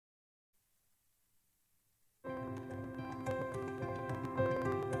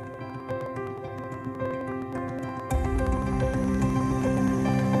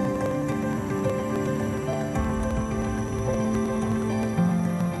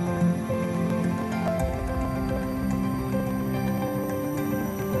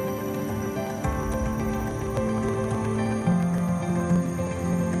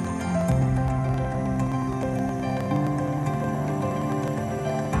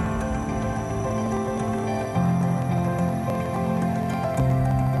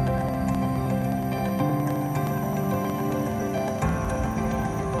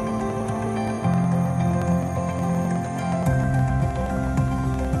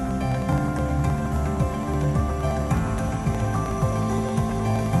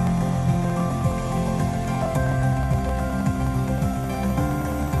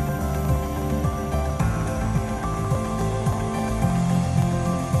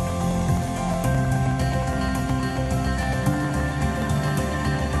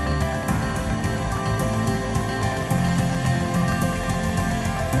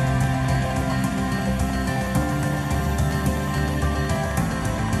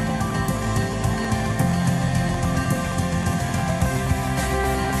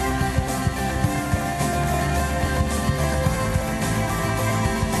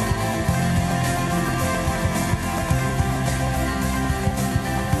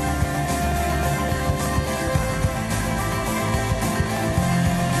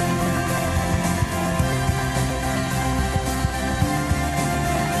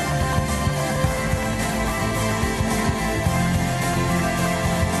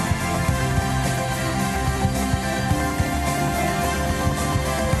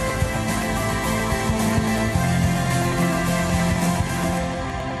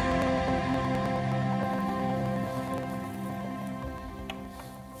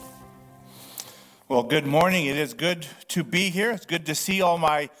Well, good morning. It is good to be here. It's good to see all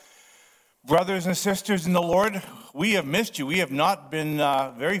my brothers and sisters in the Lord. We have missed you. We have not been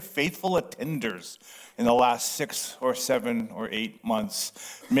very faithful attenders in the last 6 or 7 or 8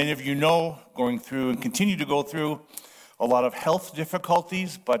 months. Many of you know, going through and continue to go through a lot of health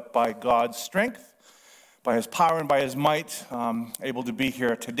difficulties, but by God's strength, by his power and by his might, able to be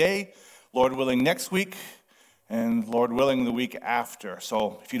here today, Lord willing next week, and Lord willing the week after.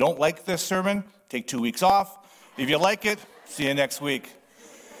 So if you don't like this sermon, take 2 weeks off. If you like it, see you next week.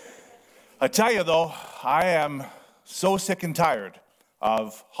 I tell you though, I am so sick and tired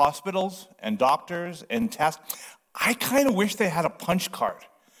of hospitals and doctors and tests. I kind of wish they had a punch card.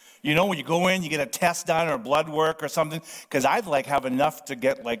 You know, when you go in, you get a test done or blood work or something, because I'd have enough to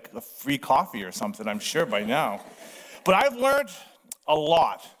get a free coffee or something, I'm sure by now. But I've learned a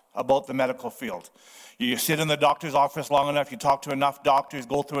lot about the medical field. You sit in the doctor's office long enough, you talk to enough doctors,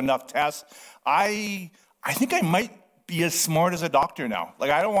 go through enough tests. I think I might be as smart as a doctor now.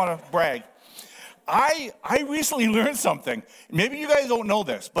 I don't want to brag. I recently learned something. Maybe you guys don't know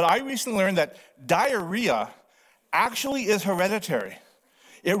this, but I recently learned that diarrhea actually is hereditary.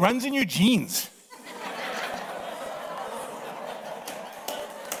 It runs in your genes.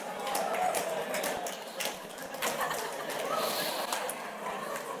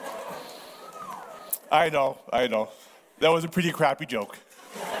 I know. That was a pretty crappy joke.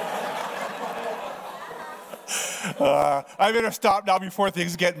 I better stop now before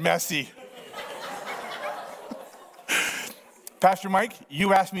things get messy. Pastor Mike,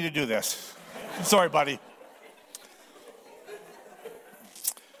 you asked me to do this. Sorry, buddy.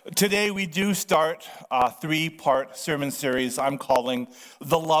 Today we do start a 3-part sermon series I'm calling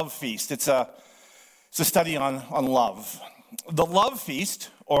The Love Feast. It's a study on love. The Love Feast,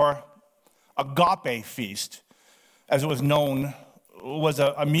 or Agape Feast, as it was known, was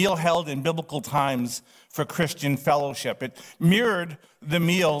a meal held in biblical times for Christian fellowship. It mirrored the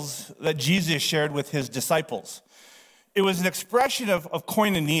meals that Jesus shared with his disciples. It was an expression of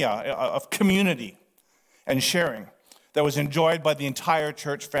koinonia, of community and sharing that was enjoyed by the entire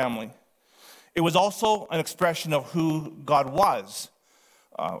church family. It was also an expression of who God was,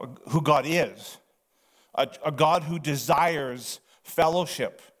 who God is, a God who desires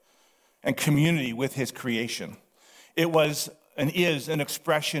fellowship and community with his creation. It was and is an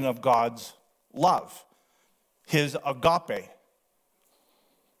expression of God's love, his agape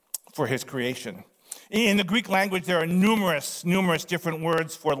for his creation. In the Greek language, there are numerous different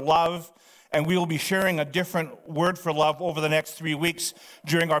words for love, and we will be sharing a different word for love over the next 3 weeks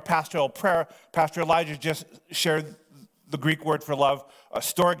during our pastoral prayer. Pastor Elijah just shared the Greek word for love,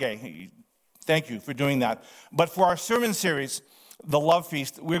 storge. Thank you for doing that. But for our sermon series, The Love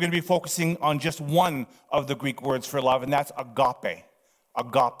Feast, we're going to be focusing on just one of the Greek words for love, and that's agape.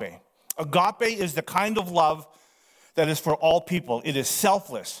 Agape. Agape is the kind of love that is for all people. It is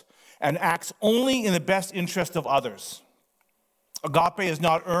selfless and acts only in the best interest of others. Agape is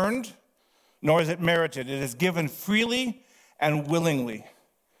not earned, nor is it merited. It is given freely and willingly.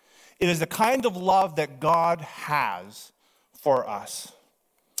 It is the kind of love that God has for us.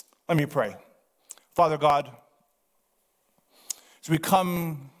 Let me pray. Father God, as we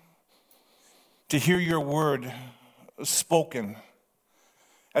come to hear your word spoken,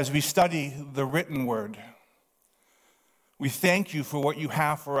 as we study the written word, we thank you for what you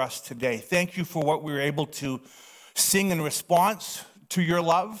have for us today. Thank you for what we were able to sing in response to your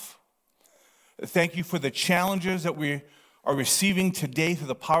love. Thank you for the challenges that we are receiving today through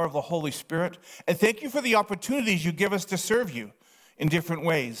the power of the Holy Spirit. And thank you for the opportunities you give us to serve you in different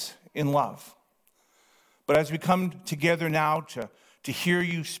ways in love. But as we come together now to hear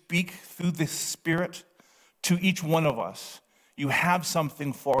you speak through the Spirit to each one of us, you have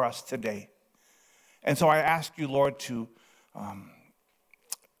something for us today. And so I ask you, Lord, to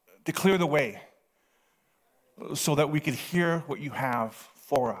clear the way so that we could hear what you have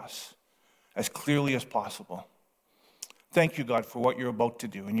for us as clearly as possible. Thank you, God, for what you're about to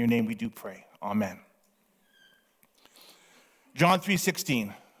do. In your name we do pray. Amen. John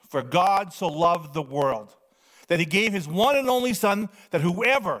 3:16, for God so loved the world that he gave his one and only Son, that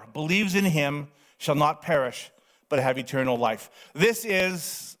whoever believes in him shall not perish, but have eternal life. This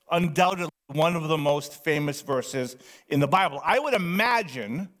is undoubtedly one of the most famous verses in the Bible. I would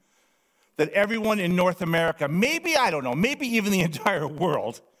imagine that everyone in North America, maybe even the entire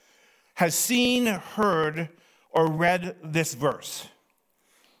world, has seen, heard, or read this verse.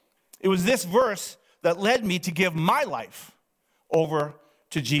 It was this verse that led me to give my life over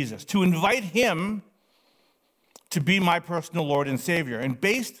to Jesus, to invite him to be my personal Lord and Savior. And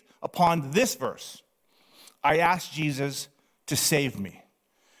based upon this verse, I asked Jesus to save me,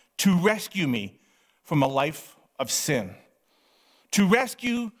 to rescue me from a life of sin, to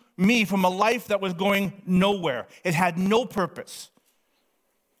rescue me from a life that was going nowhere. It had no purpose.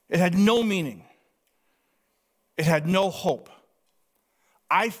 It had no meaning. It had no hope.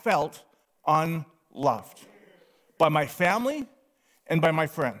 I felt unloved by my family and by my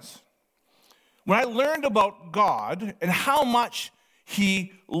friends. When I learned about God and how much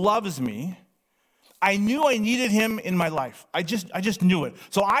He loves me, I knew I needed Him in my life. I just knew it.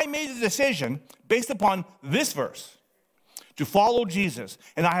 So I made a decision based upon this verse to follow Jesus.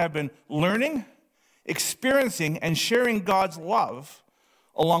 And I have been learning, experiencing, and sharing God's love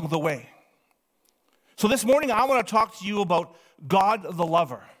along the way. So this morning, I want to talk to you about God the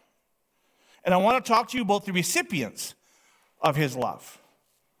lover. And I want to talk to you about the recipients of His love.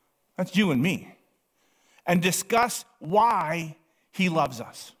 That's you and me. And discuss why He loves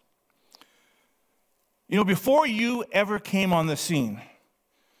us. You know, before you ever came on the scene,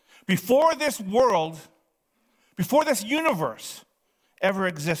 before this world, before this universe ever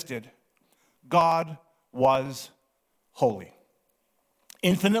existed, God was holy.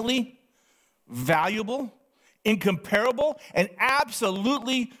 Infinitely valuable, incomparable, and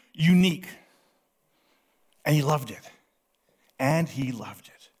absolutely unique. And He loved it. And He loved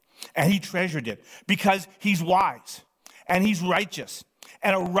it. And He treasured it because He's wise and He's righteous.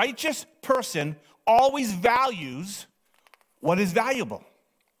 And a righteous person always values what is valuable.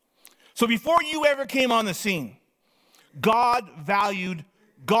 So before you ever came on the scene, God valued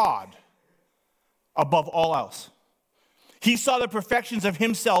God above all else. He saw the perfections of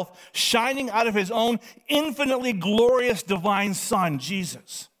Himself shining out of His own infinitely glorious divine Son,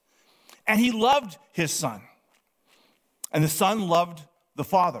 Jesus. And He loved His Son. And the Son loved the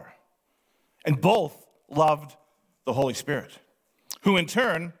Father. And both loved the Holy Spirit, who in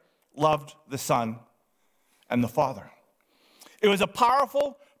turn loved the Son and the Father. It was a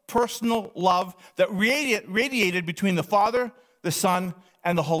powerful, personal love that radiated between the Father, the Son,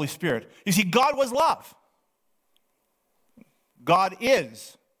 and the Holy Spirit. You see, God was love. God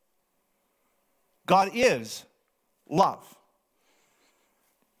is love.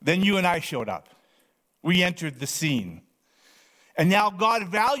 Then you and I showed up. We entered the scene. And now God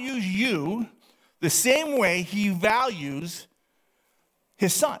values you the same way He values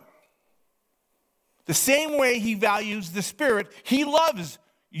His Son. The same way He values the Spirit, He loves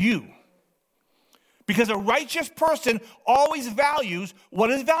you. Because a righteous person always values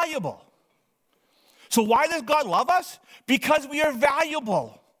what is valuable. So why does God love us? Because we are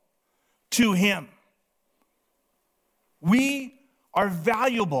valuable to Him. We are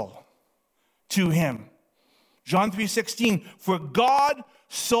valuable to Him. John 3:16, for God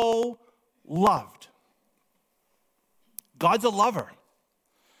so loved. God's a lover.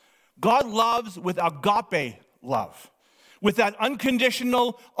 God loves with agape love, with that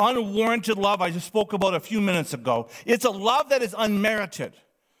unconditional, unwarranted love I just spoke about a few minutes ago. It's a love that is unmerited,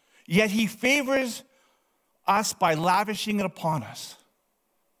 yet He favors us by lavishing it upon us.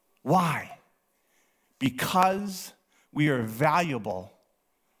 Why? Because we are valuable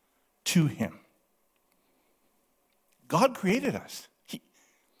to Him. God created us.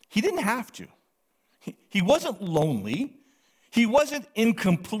 He didn't have to. He wasn't lonely. He wasn't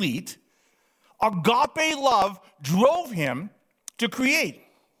incomplete. Agape love drove Him to create.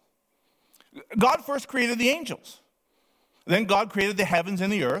 God first created the angels. Then God created the heavens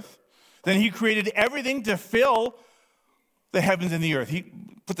and the earth. Then He created everything to fill the heavens and the earth. He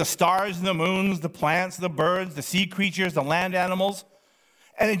put the stars and the moons, the plants, the birds, the sea creatures, the land animals.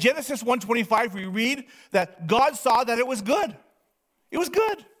 And in Genesis 1:25, we read that God saw that it was good. It was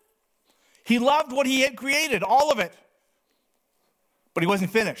good. He loved what He had created, all of it. But He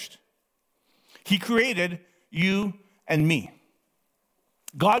wasn't finished. He created you and me.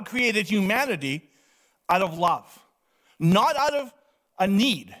 God created humanity out of love, not out of a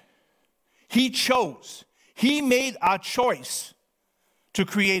need. He chose. He made a choice to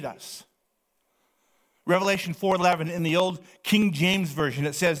create us. Revelation 4:11 in the old King James Version,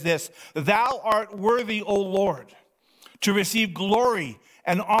 it says this, thou art worthy, O Lord, to receive glory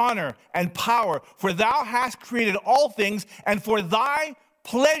and honor and power, for thou hast created all things, and for thy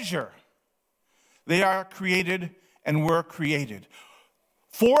pleasure they are created and were created.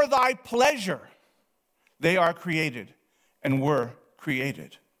 For thy pleasure they are created and were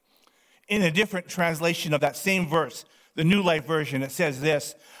created. In a different translation of that same verse, the New Life Version, it says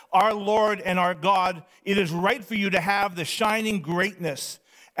this, our Lord and our God, it is right for you to have the shining greatness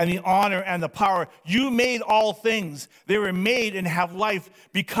and the honor and the power. You made all things. They were made and have life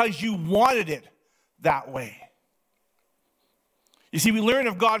because you wanted it that way. You see, we learn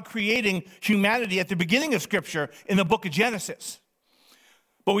of God creating humanity at the beginning of Scripture in the book of Genesis.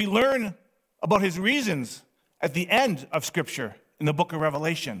 But we learn about his reasons at the end of Scripture in the book of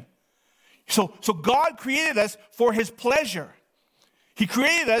Revelation. So God created us for his pleasure. He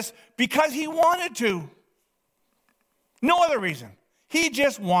created us because he wanted to. No other reason. He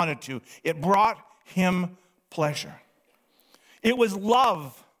just wanted to. It brought him pleasure. It was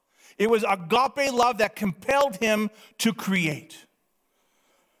love. It was agape love that compelled him to create.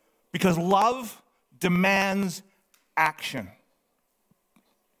 Because love demands action.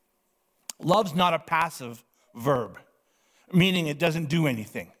 Love's not a passive verb, meaning it doesn't do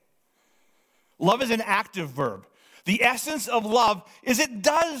anything. Love is an active verb. The essence of love is it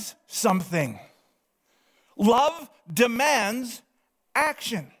does something. Love demands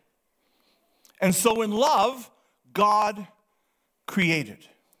action. And so in love, God created.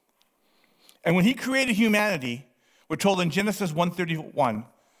 And when he created humanity, we're told in Genesis 1:31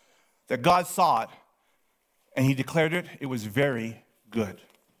 that God saw it and he declared it was very good.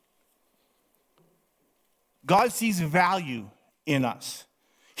 God sees value in us.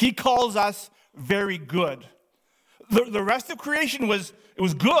 He calls us very good. The rest of creation was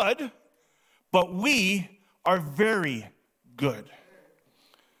good, but we are very good.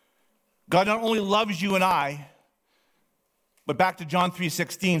 God not only loves you and I, but back to John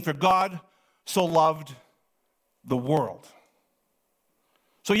 3:16, for God so loved the world.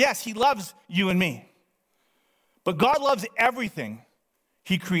 So yes, he loves you and me, but God loves everything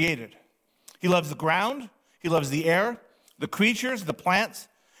he created. He loves the ground, he loves the air, the creatures, the plants,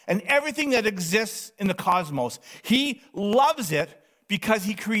 and everything that exists in the cosmos. He loves it because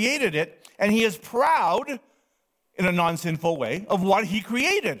he created it, and he is proud, in a non-sinful way, of what he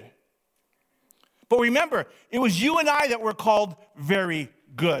created. But remember, it was you and I that were called very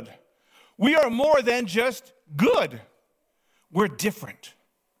good. We are more than just good. We're different.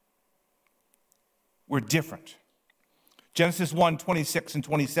 We're different. Genesis 1:26 and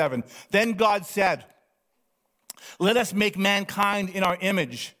 27. Then God said, let us make mankind in our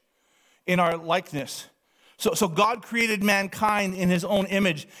image, in our likeness. So God created mankind in his own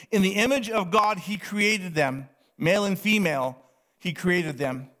image. In the image of God, he created them. Male and female, he created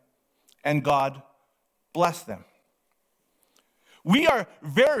them. And God blessed them. We are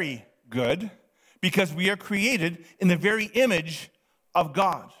very good because we are created in the very image of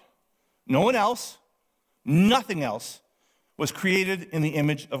God. No one else, nothing else was created in the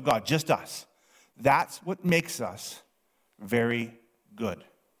image of God, just us. That's what makes us very good.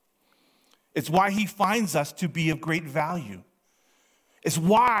 It's why he finds us to be of great value. It's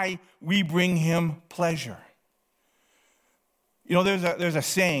why we bring him pleasure. You know, there's a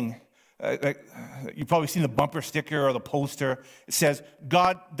saying, you've probably seen the bumper sticker or the poster. It says,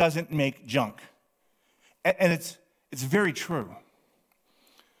 God doesn't make junk. And it's very true.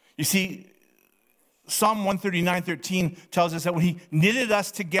 You see, Psalm 139:13 tells us that when he knitted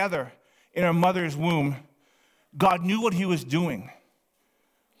us together in our mother's womb, God knew what he was doing.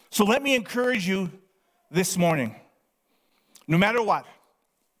 So let me encourage you this morning, no matter what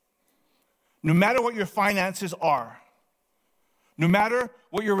your finances are, no matter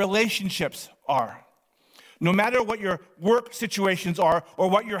what your relationships are, no matter what your work situations are, or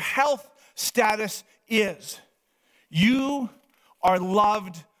what your health status is, you are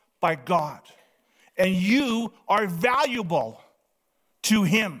loved by God, and you are valuable to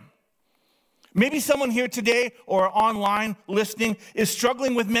him. Maybe someone here today or online listening is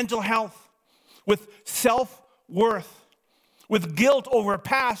struggling with mental health, with self-worth, with guilt over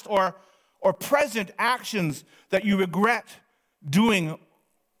past or present actions that you regret doing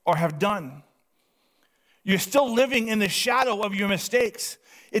or have done. You're still living in the shadow of your mistakes.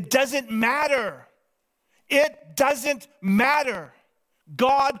 It doesn't matter. It doesn't matter.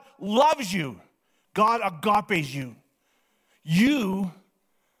 God loves you. God agapes you. You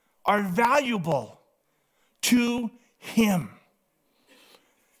are valuable to him.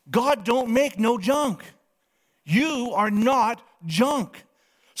 God don't make no junk. You are not junk.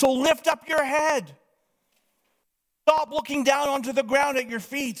 So lift up your head. Stop looking down onto the ground at your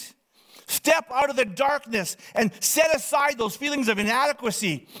feet. Step out of the darkness and set aside those feelings of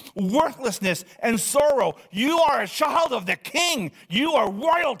inadequacy, worthlessness, and sorrow. You are a child of the King. You are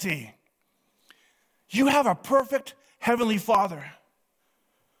royalty. You have a perfect heavenly Father.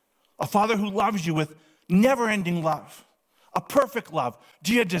 A Father who loves you with never-ending love. A perfect love.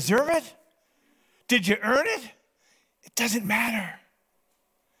 Do you deserve it? Did you earn it? It doesn't matter.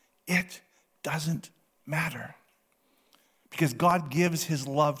 It doesn't matter. Because God gives his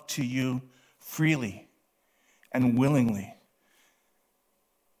love to you freely and willingly.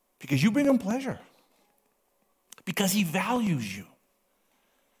 Because you bring him pleasure. Because he values you.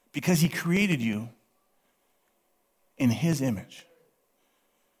 Because he created you in his image.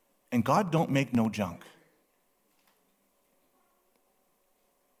 And God don't make no junk.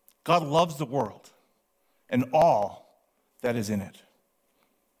 God loves the world and all that is in it.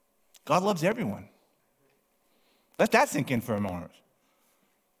 God loves everyone. Let that sink in for a moment.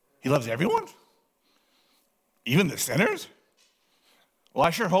 He loves everyone? Even the sinners? Well, I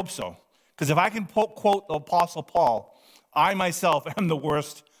sure hope so. Because if I can quote the Apostle Paul, I myself am the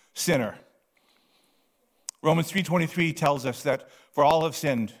worst sinner. Romans 3:23 tells us that for all have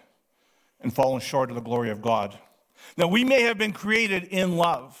sinned and fallen short of the glory of God. Now, we may have been created in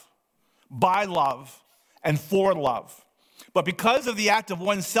love, by love, and for love. But because of the act of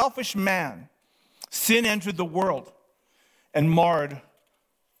one selfish man, sin entered the world and marred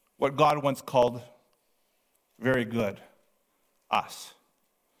what God once called very good, us.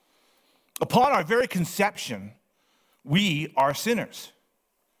 Upon our very conception, we are sinners.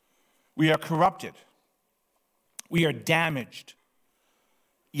 We are corrupted. We are damaged.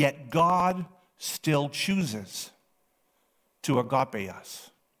 Yet God still chooses to agape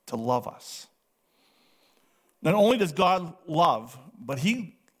us, to love us. Not only does God love, but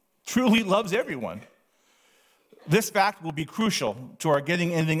he truly loves everyone. This fact will be crucial to our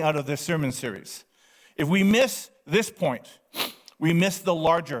getting anything out of this sermon series. If we miss this point, we miss the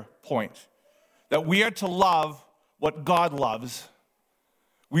larger point, that we are to love what God loves.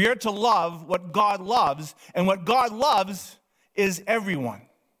 We are to love what God loves, and what God loves is everyone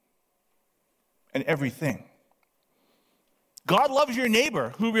and everything. God loves your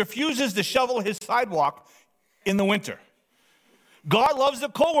neighbor who refuses to shovel his sidewalk in the winter. God loves the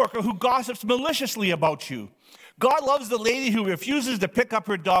coworker who gossips maliciously about you. God loves the lady who refuses to pick up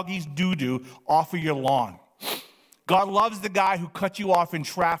her doggy's doo-doo off of your lawn. God loves the guy who cut you off in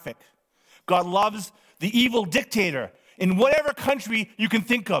traffic. God loves the evil dictator in whatever country you can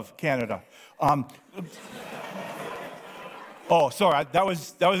think of, Canada. Sorry, that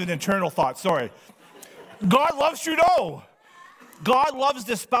was an internal thought, sorry. God loves Trudeau. God loves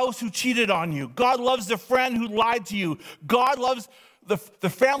the spouse who cheated on you. God loves the friend who lied to you. God loves the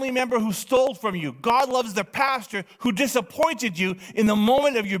family member who stole from you. God loves the pastor who disappointed you in the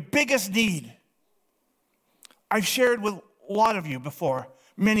moment of your biggest need. I've shared with a lot of you before,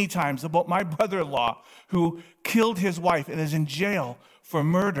 many times, about my brother-in-law who killed his wife and is in jail for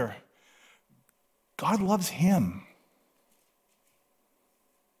murder. God loves him.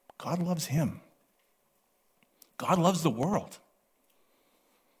 God loves him. God loves the world.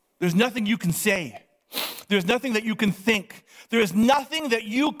 There's nothing you can say. There's nothing that you can think. There is nothing that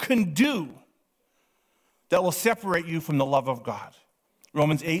you can do that will separate you from the love of God.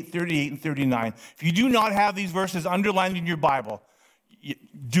 Romans 8:38 and 39. If you do not have these verses underlined in your Bible,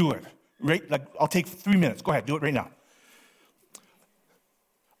 do it. I'll take 3 minutes. Go ahead, do it right now.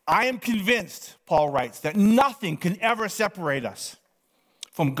 I am convinced, Paul writes, that nothing can ever separate us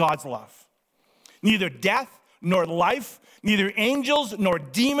from God's love. Neither death nor life, neither angels nor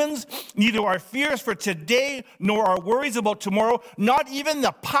demons, neither our fears for today nor our worries about tomorrow, not even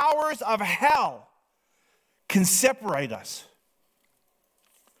the powers of hell can separate us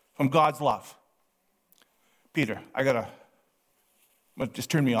from God's love. Peter, just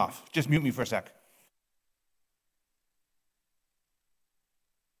turn me off. Just mute me for a sec.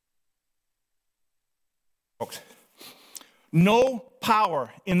 Folks, no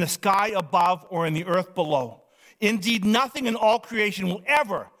power in the sky above or in the earth below. Indeed, nothing in all creation will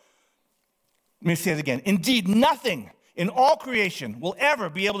ever, let me say it again. Indeed, nothing in all creation will ever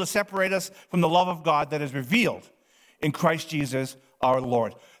be able to separate us from the love of God that is revealed in Christ Jesus our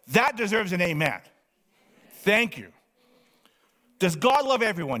Lord. That deserves an amen. Thank you. Does God love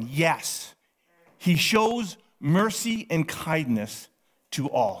everyone? Yes. He shows mercy and kindness to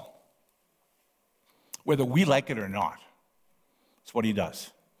all, whether we like it or not. That's what he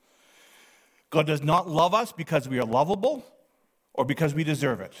does. God does not love us because we are lovable or because we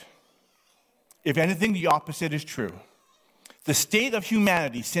deserve it. If anything, the opposite is true. The state of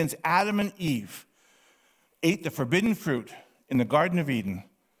humanity since Adam and Eve ate the forbidden fruit in the Garden of Eden,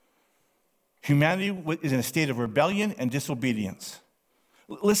 humanity is in a state of rebellion and disobedience.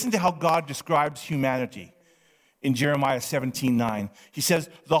 Listen to how God describes humanity in Jeremiah 17:9. He says,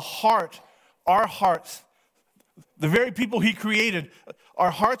 our hearts, the very people he created,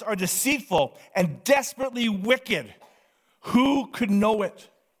 our hearts are deceitful and desperately wicked. Who could know it?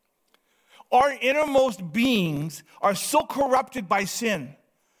 Our innermost beings are so corrupted by sin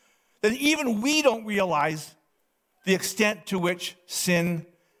that even we don't realize the extent to which sin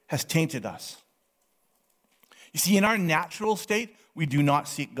has tainted us. You see, in our natural state, we do not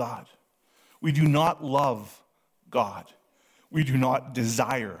seek God. We do not love God. We do not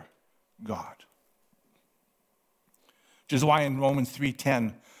desire God. Which is why in Romans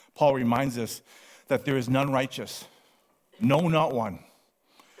 3:10, Paul reminds us that there is none righteous, no, not one.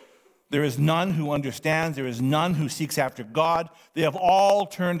 There is none who understands. There is none who seeks after God. They have all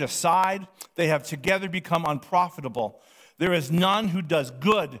turned aside. They have together become unprofitable. There is none who does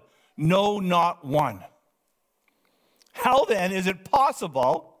good, no, not one. How then is it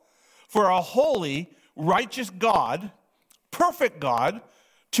possible for a holy, righteous God, perfect God,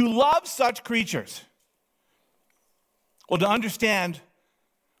 to love such creatures? Well, to understand,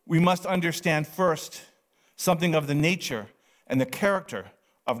 we must understand first something of the nature and the character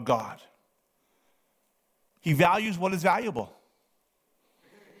of God. He values what is valuable.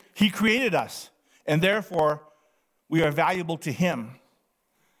 He created us, and therefore we are valuable to him.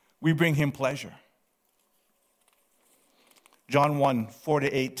 We bring him pleasure. John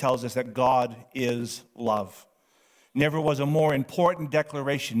 1:4-8 tells us that God is love. Never was a more important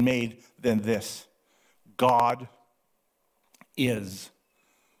declaration made than this. God is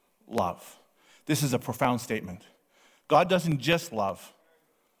love. This is a profound statement. God doesn't just love.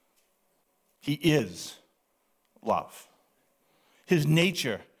 He is love. His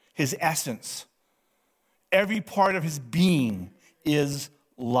nature, his essence, every part of his being is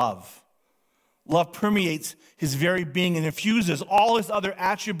love. Love permeates his very being and infuses all his other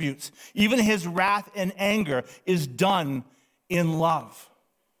attributes. Even his wrath and anger is done in love.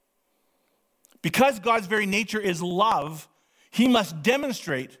 Because God's very nature is love, he must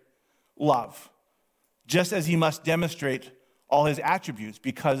demonstrate love, just as he must demonstrate all his attributes,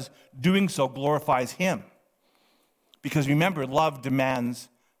 because doing so glorifies him. Because remember, love demands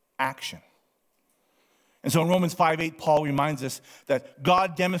action. And so in Romans 5:8, Paul reminds us that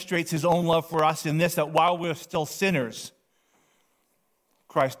God demonstrates his own love for us in this, that while we're still sinners,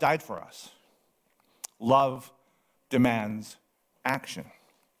 Christ died for us. Love demands action.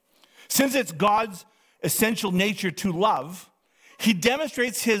 Since it's God's essential nature to love, he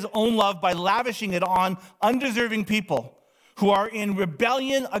demonstrates his own love by lavishing it on undeserving people who are in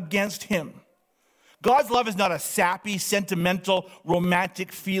rebellion against him. God's love is not a sappy, sentimental,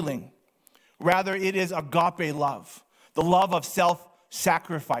 romantic feeling. Rather, it is agape love, the love of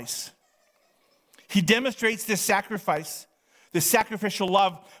self-sacrifice. He demonstrates this sacrifice, this sacrificial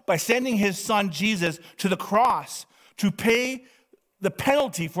love, by sending his son Jesus to the cross to pay the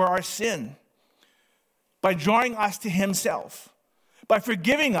penalty for our sin, by drawing us to himself, by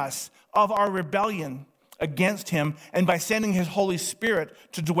forgiving us of our rebellion against him, and by sending his Holy Spirit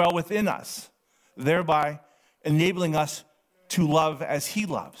to dwell within us, thereby enabling us to love as he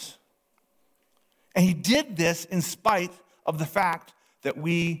loves. And he did this in spite of the fact that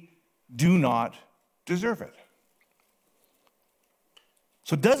we do not deserve it.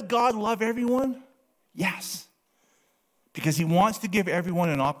 So does God love everyone? Yes. Because he wants to give everyone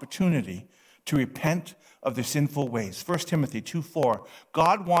an opportunity to repent of their sinful ways. 1 Timothy 2:4,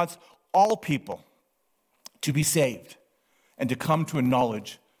 God wants all people to be saved and to come to a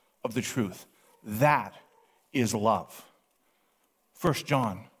knowledge of the truth. That is love. 1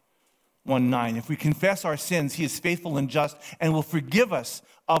 John 1:9, if we confess our sins, he is faithful and just and will forgive us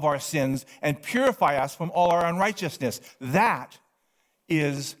of our sins and purify us from all our unrighteousness. That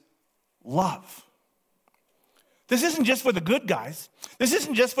is love. This isn't just for the good guys. This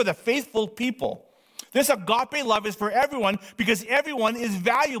isn't just for the faithful people. This agape love is for everyone because everyone is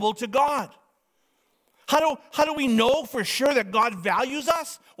valuable to God. How do we know for sure that God values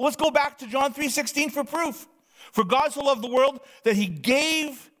us? Well, let's go back to John 3:16 for proof. For God so loved the world that he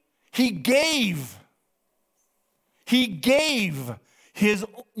gave his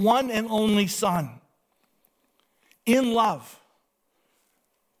one and only son in love.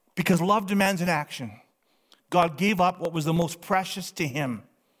 Because love demands an action. God gave up what was the most precious to him,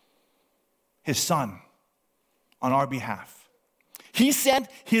 his son, on our behalf. He sent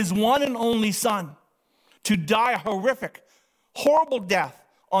his one and only son to die a horrific, horrible death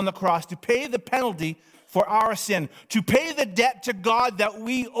on the cross, to pay the penalty for our sin, to pay the debt to God that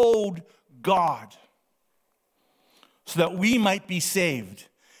we owed God, so that we might be saved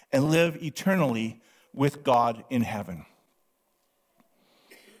and live eternally with God in heaven.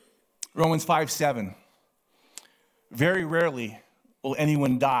 Romans 5:7, very rarely will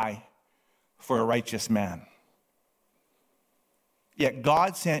anyone die for a righteous man. Yet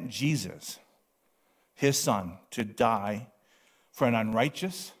God sent Jesus, his son, to die for an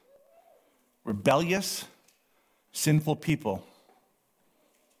unrighteous, rebellious, sinful people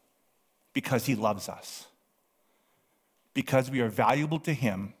because he loves us, because we are valuable to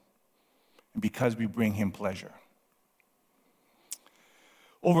him, and because we bring him pleasure.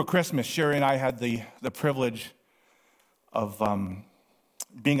 Over Christmas, Sherry and I had the privilege of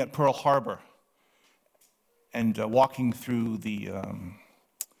being at Pearl Harbor and walking through the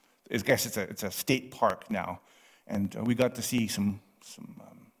I guess it's a state park now. And we got to see some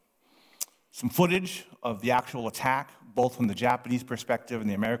footage of the actual attack, both from the Japanese perspective and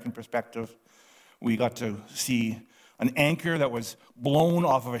the American perspective. We got to see an anchor that was blown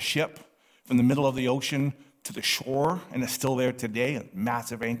off of a ship from the middle of the ocean to the shore, and it's still there today, a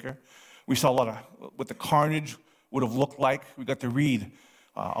massive anchor. We saw a lot of what the carnage would have looked like. We got to read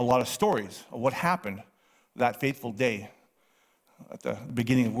a lot of stories of what happened that fateful day at the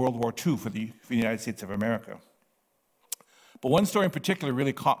beginning of World War II for the United States of America. But one story in particular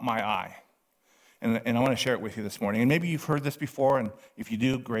really caught my eye, and I want to share it with you this morning. And maybe you've heard this before, and if you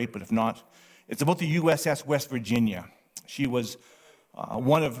do, great, but if not, it's about the USS West Virginia. She was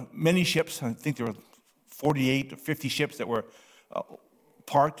one of many ships. I think there were 48 or 50 ships that were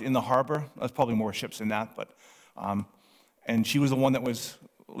parked in the harbor. There's probably more ships than that, but and she was the one that was,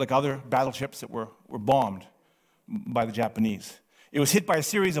 like other battleships, that were bombed by the Japanese. It was hit by a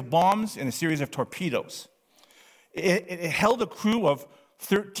series of bombs and a series of torpedoes. It held a crew of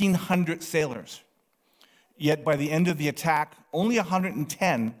 1,300 sailors. Yet by the end of the attack, only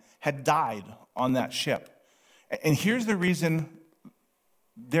 110 had died on that ship. And here's the reason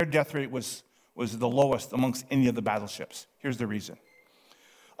their death rate was the lowest amongst any of the battleships. Here's the reason.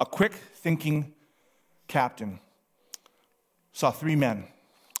 A quick-thinking captain saw three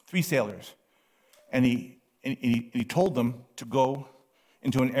sailors, and he told them to go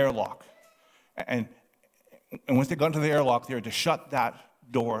into an airlock. And once they got into the airlock, they were to shut that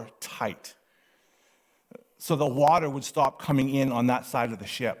door tight so the water would stop coming in on that side of the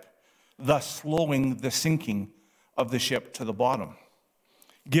ship, thus slowing the sinking of the ship to the bottom,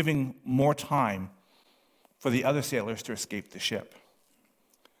 giving more time for the other sailors to escape the ship.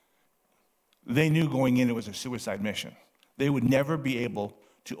 They knew going in it was a suicide mission. They would never be able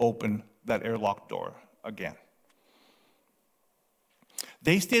to open that airlock door again.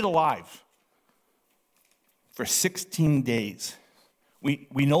 They stayed alive for 16 days.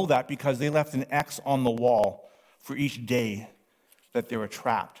 We know that because they left an X on the wall for each day that they were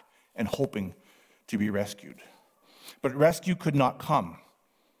trapped and hoping to be rescued. But rescue could not come.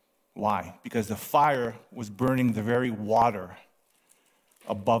 Why? Because the fire was burning the very water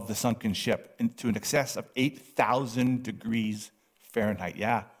above the sunken ship to an excess of 8,000 degrees Fahrenheit.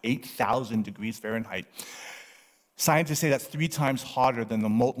 Yeah, 8,000 degrees Fahrenheit. Scientists say that's 3 times hotter than the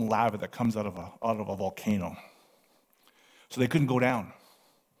molten lava that comes out of a volcano. So they couldn't go down.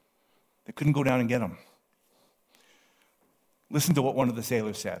 They couldn't go down and get them. Listen to what one of the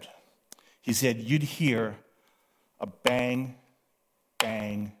sailors said. He said, you'd hear a bang,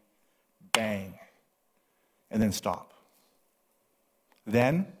 bang, bang, and then stop.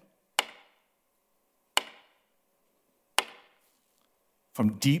 Then,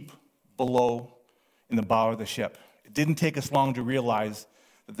 from deep below in the bow of the ship, it didn't take us long to realize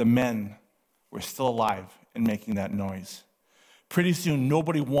that the men were still alive and making that noise. Pretty soon,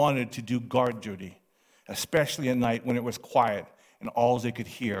 nobody wanted to do guard duty, especially at night when it was quiet and all they could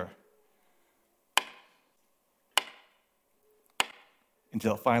hear,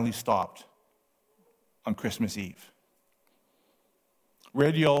 until it finally stopped on Christmas Eve.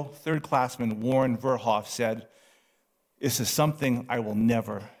 Radio third-classman Warren Verhoff said, "This is something I will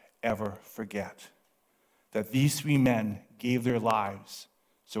never, ever forget, that these 3 men gave their lives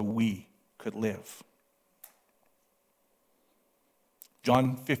so we could live."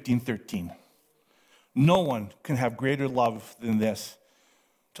 John 15:13. No one can have greater love than this,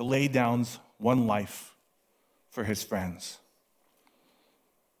 to lay down one life for his friends.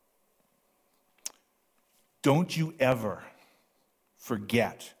 Don't you ever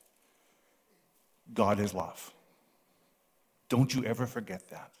forget God is love. Don't you ever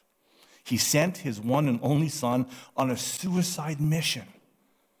forget that. He sent his one and only Son on a suicide mission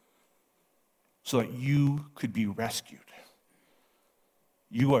so that you could be rescued.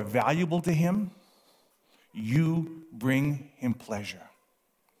 You are valuable to him. You bring him pleasure.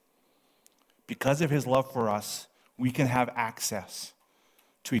 Because of his love for us, we can have access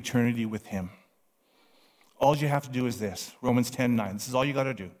to eternity with him. All you have to do is this, Romans 10:9. This is all you got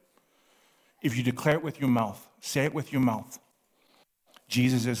to do. If you declare it with your mouth, say it with your mouth,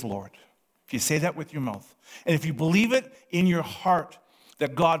 Jesus is Lord. If you say that with your mouth, and if you believe it in your heart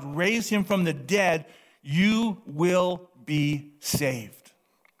that God raised him from the dead, you will be saved.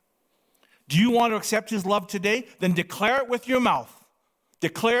 Do you want to accept his love today? Then declare it with your mouth.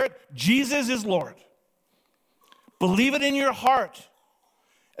 Declare it, Jesus is Lord. Believe it in your heart.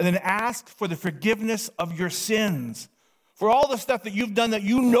 And then ask for the forgiveness of your sins, for all the stuff that you've done that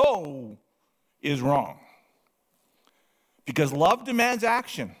you know is wrong. Because love demands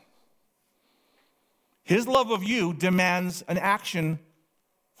action. His love of you demands an action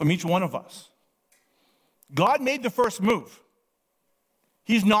from each one of us. God made the first move.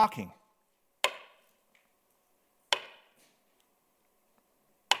 He's knocking.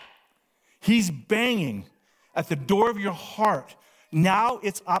 He's banging at the door of your heart. Now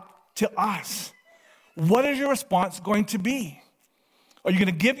it's up to us. What is your response going to be? Are you going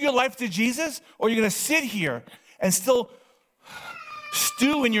to give your life to Jesus, or are you going to sit here and still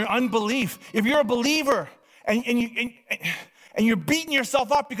stew in your unbelief? If you're a believer and you're beating yourself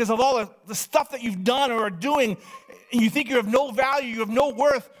up because of all the stuff that you've done or are doing, and you think you have no value, you have no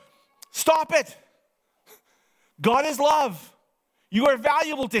worth, stop it. God is love. You are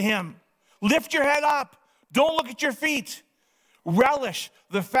valuable to him. Lift your head up. Don't look at your feet. Relish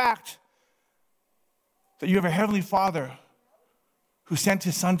the fact that you have a heavenly Father who sent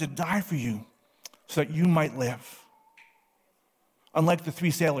his Son to die for you so that you might live. Unlike the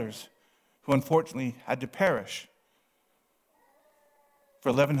 3 sailors who unfortunately had to perish for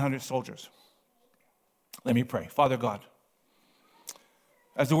 1,100 soldiers. Let me pray. Father God,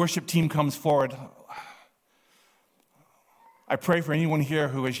 as the worship team comes forward, I pray for anyone here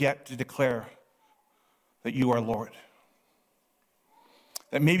who has yet to declare that you are Lord.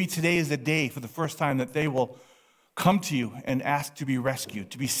 That maybe today is the day for the first time that they will come to you and ask to be rescued,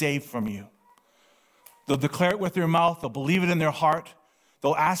 to be saved from you. They'll declare it with their mouth, they'll believe it in their heart,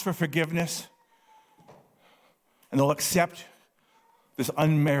 they'll ask for forgiveness, and they'll accept this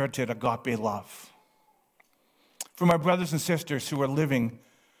unmerited agape love. For my brothers and sisters who are living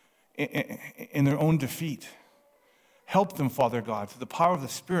in their own defeat, help them, Father God, through the power of the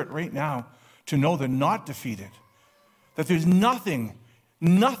Spirit right now to know they're not defeated, that there's nothing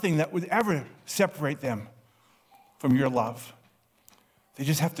that would ever separate them from your love. They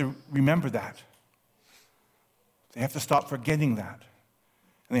just have to remember that. They have to stop forgetting that,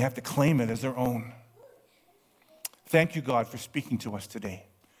 and they have to claim it as their own. Thank you, God, for speaking to us today.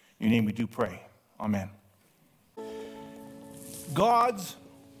 In your name we do pray. Amen. God's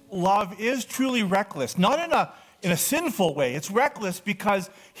love is truly reckless, not in a sinful way. It's reckless because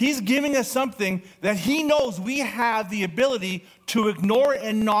he's giving us something that he knows we have the ability to ignore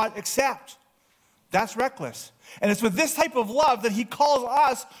and not accept. That's reckless. And it's with this type of love that he calls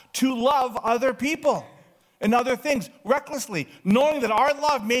us to love other people and other things recklessly, knowing that our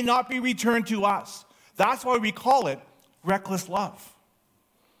love may not be returned to us. That's why we call it reckless love.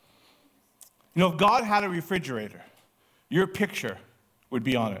 You know, if God had a refrigerator, your picture would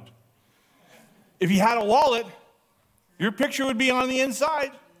be on it. If he had a wallet, your picture would be on the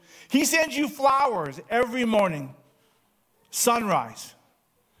inside. He sends you flowers every morning, sunrise,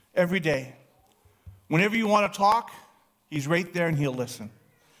 every day. Whenever you want to talk, he's right there and he'll listen.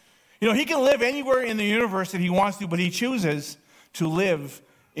 You know, he can live anywhere in the universe that he wants to, but he chooses to live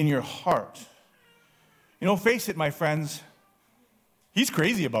in your heart. You know, face it, my friends, he's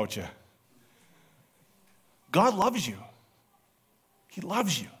crazy about you. God loves you. He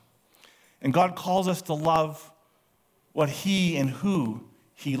loves you. And God calls us to love what he and who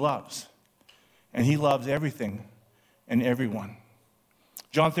he loves. And he loves everything and everyone.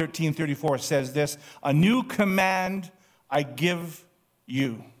 John 13:34 says this, "A new command I give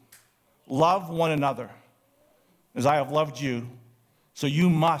you. Love one another. As I have loved you, so you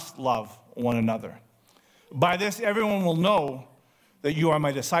must love one another. By this everyone will know that you are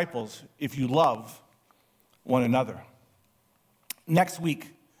my disciples if you love one another." Next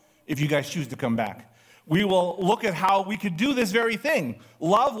week, if you guys choose to come back, we will look at how we could do this very thing,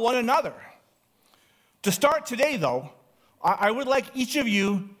 love one another. To start today, though, I would like each of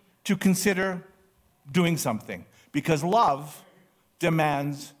you to consider doing something, because love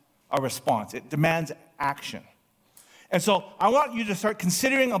demands a response. It demands action. And so I want you to start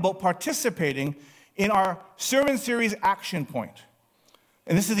considering about participating in our sermon series action point.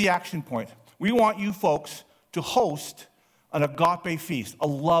 And this is the action point. We want you folks to host an agape feast, a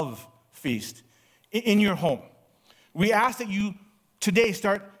love feast in your home. We ask that you today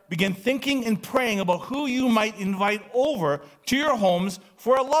begin thinking and praying about who you might invite over to your homes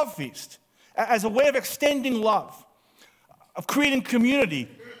for a love feast as a way of extending love, of creating community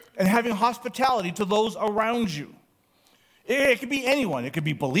and having hospitality to those around you. It could be anyone. It could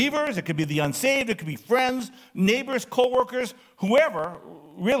be believers. It could be the unsaved. It could be friends, neighbors, coworkers, whoever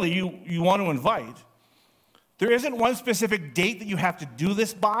really you want to invite. There isn't one specific date that you have to do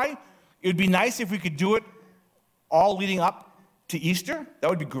this by. It would be nice if we could do it all leading up to Easter. That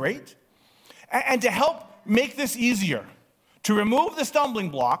would be great. And to help make this easier, to remove the stumbling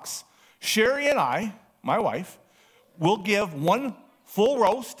blocks, Sherry and I, my wife, will give one full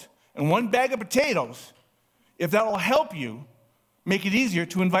roast and one bag of potatoes, if that will help you make it easier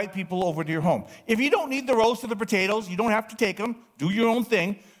to invite people over to your home. If you don't need the roast or the potatoes, you don't have to take them. Do your own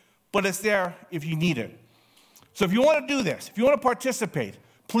thing. but it's there if you need it. So if you want to do this, if you want to participate,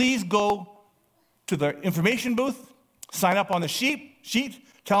 please go to the information booth, sign up on the sheet,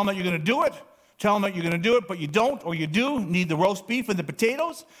 tell them that you're going to do it, tell them that you're going to do it, but you don't or you do need the roast beef and the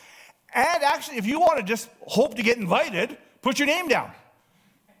potatoes. And actually, if you want to just hope to get invited, put your name down.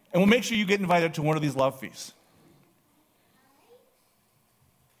 And we'll make sure you get invited to one of these love feasts.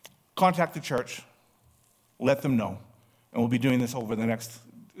 Contact the church. Let them know. And we'll be doing this over the next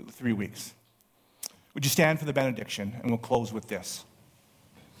 3 weeks. Would you stand for the benediction? And we'll close with this.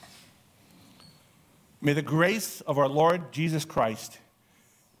 May the grace of our Lord Jesus Christ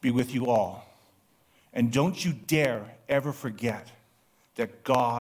be with you all. And don't you dare ever forget that God